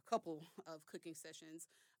think we have a couple of cooking sessions,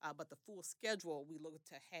 but the full schedule we look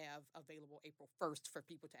to have available April 1st for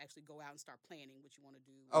people to actually go out and start planning what you want to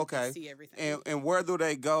do. Okay. See everything. And where do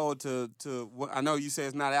they go to? I know you say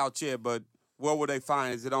it's not out yet, but where will they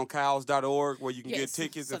find? Is it on cows.org where you can get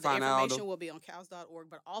tickets and find out? The information will be on cows.org,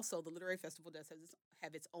 but also the Literary Festival does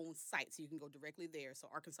have its own site, so you can go directly there. So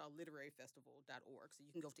ArkansasLiteraryFestival.org. So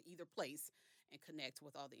you can go to either place and connect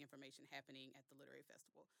with all the information happening at the Literary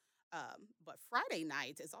Festival. But Friday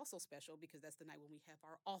night is also special because that's the night when we have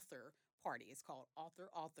our author party. It's called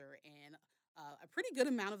Author, and a pretty good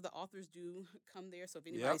amount of the authors do come there. So if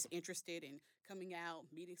anybody's interested in coming out,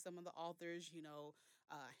 meeting some of the authors,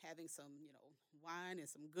 having some, wine and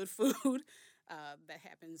some good food, that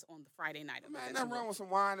happens on the Friday night. Man, nothing wrong with some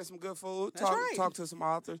wine and some good food. That's right. Talk to some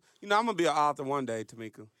authors. I'm going to be an author one day,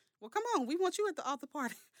 Tamika. Well, come on. We want you at the author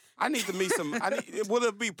party. I need to meet some. Will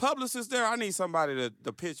it be publicists there? I need somebody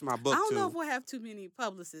to pitch my book to. I don't know if we'll have too many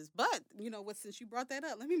publicists, but since you brought that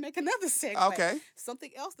up, let me make another segue. Okay.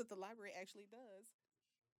 Something else that the library actually does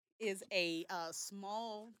is a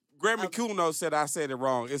small. Grammy Kuno said I said it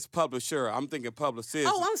wrong. It's publisher. I'm thinking publicist.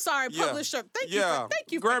 Oh, I'm sorry, Yeah. publisher. Thank Yeah,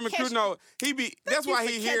 you. Grammy for catching, Kuno. He be. That's you why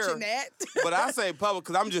for he catching here. that. But I say public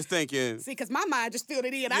because I'm just thinking. See, because my mind just filled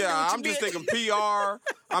it in. I know Yeah, what you I'm just meant. thinking PR.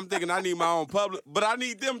 I'm thinking I need my own public, but I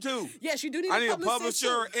need them too. Yes, you do need. I need a publicist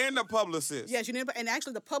publisher too. and a publicist. Yes, you need, and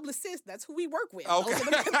actually the publicist, that's who we work with. Okay.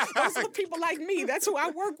 Those are the people like me. That's who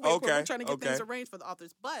I work with when Okay, we're trying to get things okay. arranged for the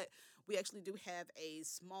authors. But we actually do have a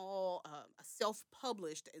small, a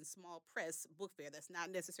self-published and small press book fair that's not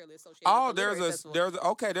necessarily associated Oh, with the literary festival.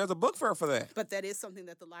 there's a book fair for that. But that is something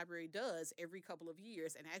that the library does every couple of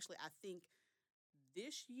years. And actually, I think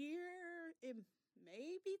this year it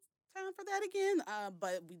may be time for that again.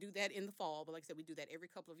 But we do that in the fall. But like I said, we do that every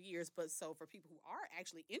couple of years. But so for people who are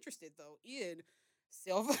actually interested, though, in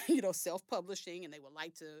self-publishing, and they would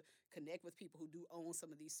like to connect with people who do own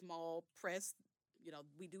some of these small press,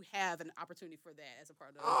 we do have an opportunity for that as a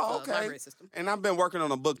part of the library system. And I've been working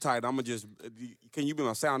on a book title. I'm gonna just. Can you be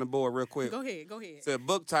my sounding board real quick? Go ahead. It's a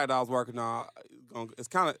book title I was working on. It's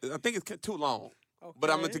kind of. I think it's too long,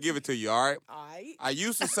 but I'm going to give it to you. All right. All right. I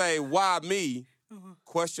used to say "Why me?" ?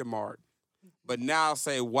 But now I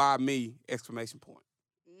say "Why me?" ! That's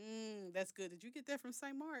good. Did you get that from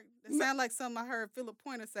St. Mark? That sounds like something I heard Philip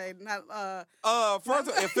Pointer say. Not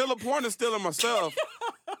First, if Philip Pointer's stealing my stuff.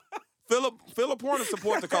 Philip Pointer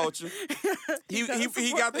support the culture. He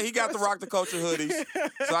got the rock the culture hoodies.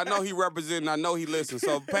 So I know he representing. I know he listens.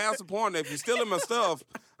 So Pastor Pointer, if you're stealing my stuff,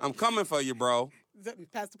 I'm coming for you, bro.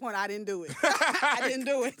 Pastor Pointer, I didn't do it. I didn't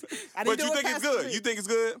do it. But you think it's good? You think it's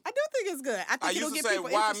good? I do think it's good. I used to say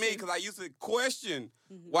why me because I used to question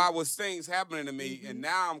why was things happening to me, and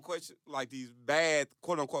now I'm questioning like these bad,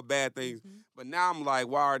 quote unquote bad things. But now I'm like,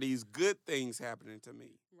 why are these good things happening to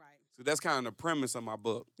me? Right. So that's kind of the premise of my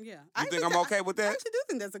book. Yeah. You think I'm okay with that? I actually do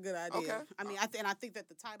think that's a good idea. Okay. I mean, I think that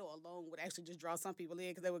the title alone would actually just draw some people in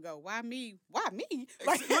because they would go, "Why me? Why me?"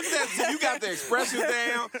 Look at that. You got the expressions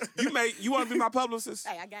down. You want to be my publicist?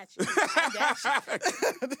 Hey, I got you. I got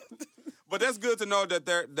you. But that's good to know that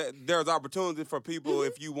there's opportunity for people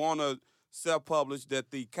if you want to self-publish. That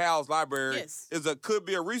the Cowles Library could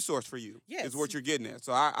be a resource for you. Yes. Is what you're getting at.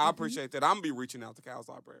 So I appreciate that. I'm gonna be reaching out to Cowles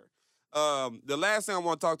Library. The last thing I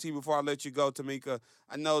want to talk to you before I let you go, Tamika,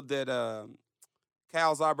 I know that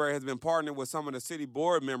Cowles Library has been partnering with some of the city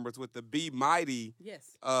board members with the Be Mighty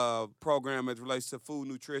program as it relates to food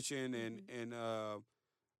nutrition and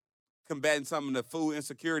combating some of the food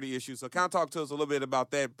insecurity issues. So kind of talk to us a little bit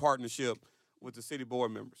about that partnership with the city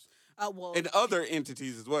board members. And other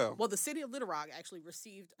entities as well. Well, the city of Little Rock actually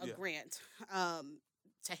received a grant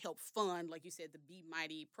to help fund, like you said, the Be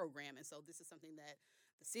Mighty program. And so this is something that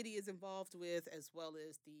the city is involved with, as well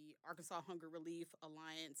as the Arkansas Hunger Relief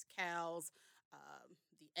Alliance, Cowles,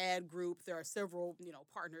 the ad group. There are several,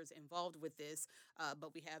 partners involved with this,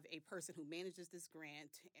 but we have a person who manages this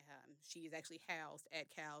grant. She is actually housed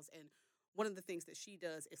at Cowles, and one of the things that she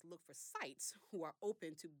does is look for sites who are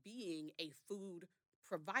open to being a food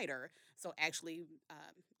provider. So actually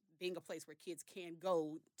being a place where kids can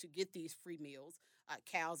go to get these free meals.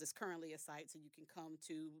 Cowles is currently a site, so you can come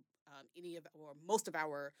to any of or most of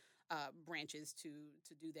our branches to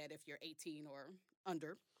do that if you're 18 or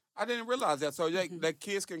under. I didn't realize that. So that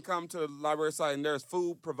kids can come to the library site and there's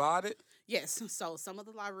food provided? Yes. So some of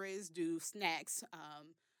the libraries do snacks,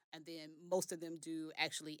 and then most of them do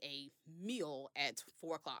actually a meal at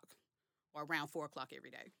 4 o'clock. Or around 4 o'clock every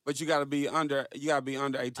day. But you gotta be under 18,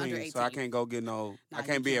 Under 18. so I can't go get I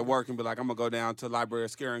can't be at work and be like, I'm gonna go down to the library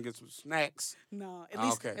of Scare and get some snacks. No,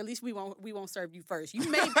 at least we won't serve you first. You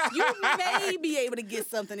may be able to get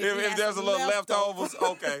something if there's a little leftovers.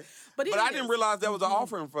 Okay. But I didn't realize that was an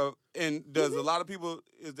offering for. And does a lot of people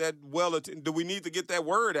is that do we need to get that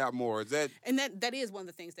word out more? Is that and that is one of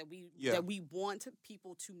the things that we want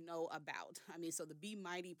people to know about. I mean, so the Be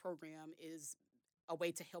Mighty program is a way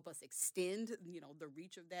to help us extend, the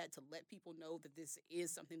reach of that, to let people know that this is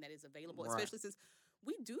something that is available, especially since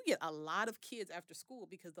we do get a lot of kids after school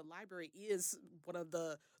because the library is one of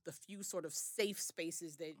the few sort of safe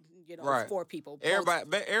spaces that, for people.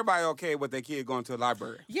 Everybody okay with their kid going to a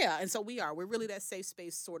library. Yeah, and so we're really that safe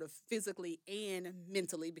space sort of physically and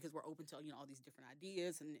mentally because we're open to, all these different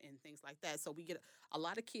ideas and things like that. So we get a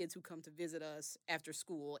lot of kids who come to visit us after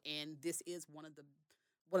school, and this is one of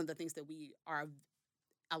the things that we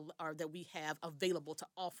that we have available to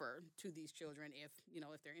offer to these children if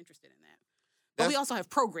they're interested in that. But we also have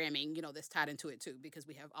programming, that's tied into it too, because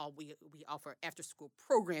we offer after school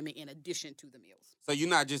programming in addition to the meals. So you're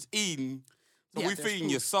not just eating. So we feeding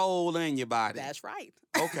your soul and your body. That's right.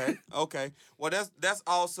 Okay. Well, that's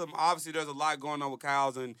awesome. Obviously, there's a lot going on with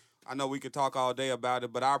Cowles, and I know we could talk all day about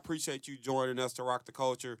it, but I appreciate you joining us to rock the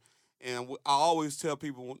culture. And I always tell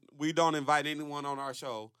people we don't invite anyone on our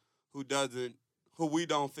show who we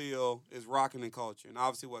don't feel is rocking the culture. And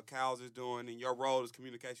obviously what Cal's is doing and your role as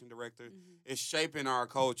communication director is shaping our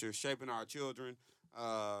culture, shaping our children,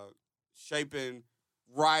 shaping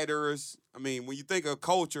writers. I mean, when you think of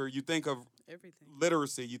culture, you think of everything.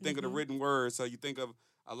 Literacy, you think of the written word, so you think of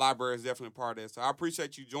a library is definitely a part of that. So I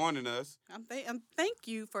appreciate you joining us. Thank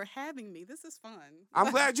you for having me. This is fun.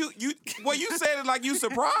 I'm glad you said it like you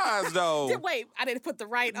surprised though. Wait, I didn't put the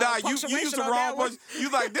right you used the wrong one.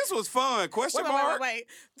 You like this was fun? Question mark. Wait.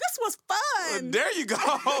 This was fun. There you go.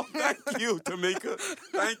 Thank you, Tamika.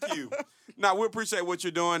 Thank you. Now we appreciate what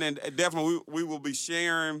you're doing, and definitely we will be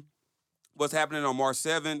sharing what's happening on March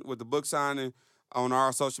 7th with the book signing on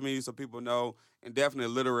our social media so people know. And definitely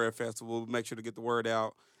a literary festival. We'll make sure to get the word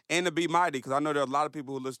out. And to Be Mighty, because I know there are a lot of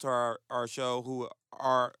people who listen to our show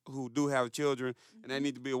who do have children, and they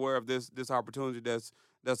need to be aware of this opportunity that's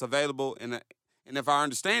available. And if I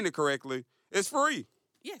understand it correctly, it's free.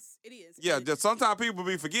 Yes, it is. Yeah, just sometimes people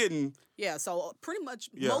be forgetting. Yeah, so pretty much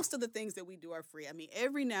most of the things that we do are free. I mean,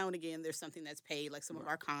 every now and again there's something that's paid, like some of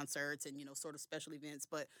our concerts and sort of special events.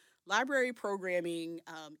 But library programming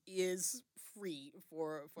is free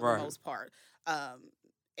for the most part.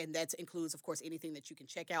 And that includes, of course, anything that you can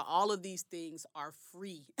check out. All of these things are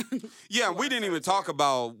free. Yeah, we didn't even talk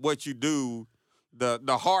about what you do,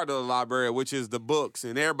 the heart of the library, which is the books,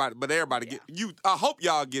 and everybody get you. I hope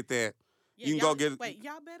y'all get that. Yeah, you can go get. Wait,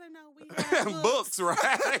 y'all better know we have books,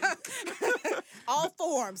 right? All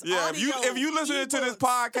forms. Yeah, audio, if you listening to this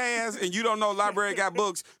podcast and you don't know library got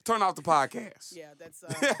books, turn off the podcast. Yeah, that's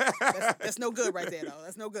no good right there, though.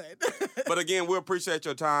 That's no good. But again, we appreciate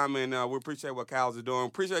your time, and we appreciate what Cal's is doing.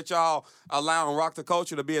 Appreciate y'all allowing Rock the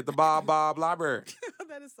Culture to be at the Bob Library.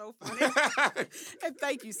 That is so funny. And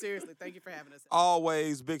thank you, seriously. Thank you for having us.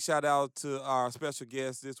 Always, big shout out to our special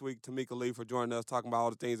guest this week, Tamika Lee, for joining us, talking about all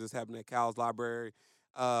the things that's happening at Cal's Library.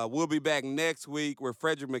 We'll be back next week with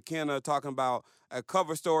Frederick McKenna talking about a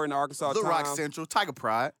cover story in the Arkansas Times. The Rock Central, Tiger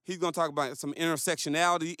Pride. He's going to talk about some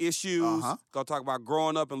intersectionality issues. Going to talk about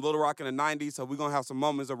growing up in Little Rock in the 90s. So we're going to have some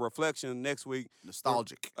moments of reflection next week.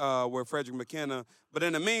 Nostalgic. With Frederick McKenna. But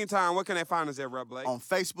in the meantime, where can they find us at, Rep Blake? On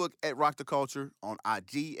Facebook at Rock the Culture, on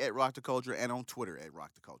IG at Rock the Culture, and on Twitter at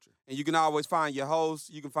Rock the Culture. And you can always find your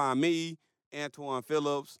host. You can find me, Antoine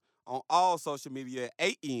Phillips, on all social media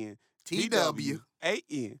at ANTWANPHILLIPS. Hey,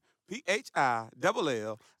 you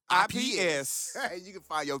can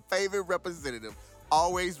find your favorite representative,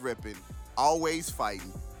 always repping, always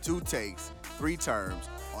fighting, 2 takes, 3 terms,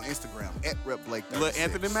 on Instagram at Rep Blake 36. Little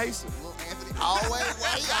Anthony Mason. Little Anthony, always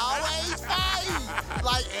fighting,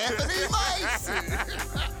 like Anthony Mason.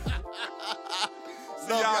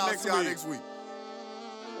 See y'all next week.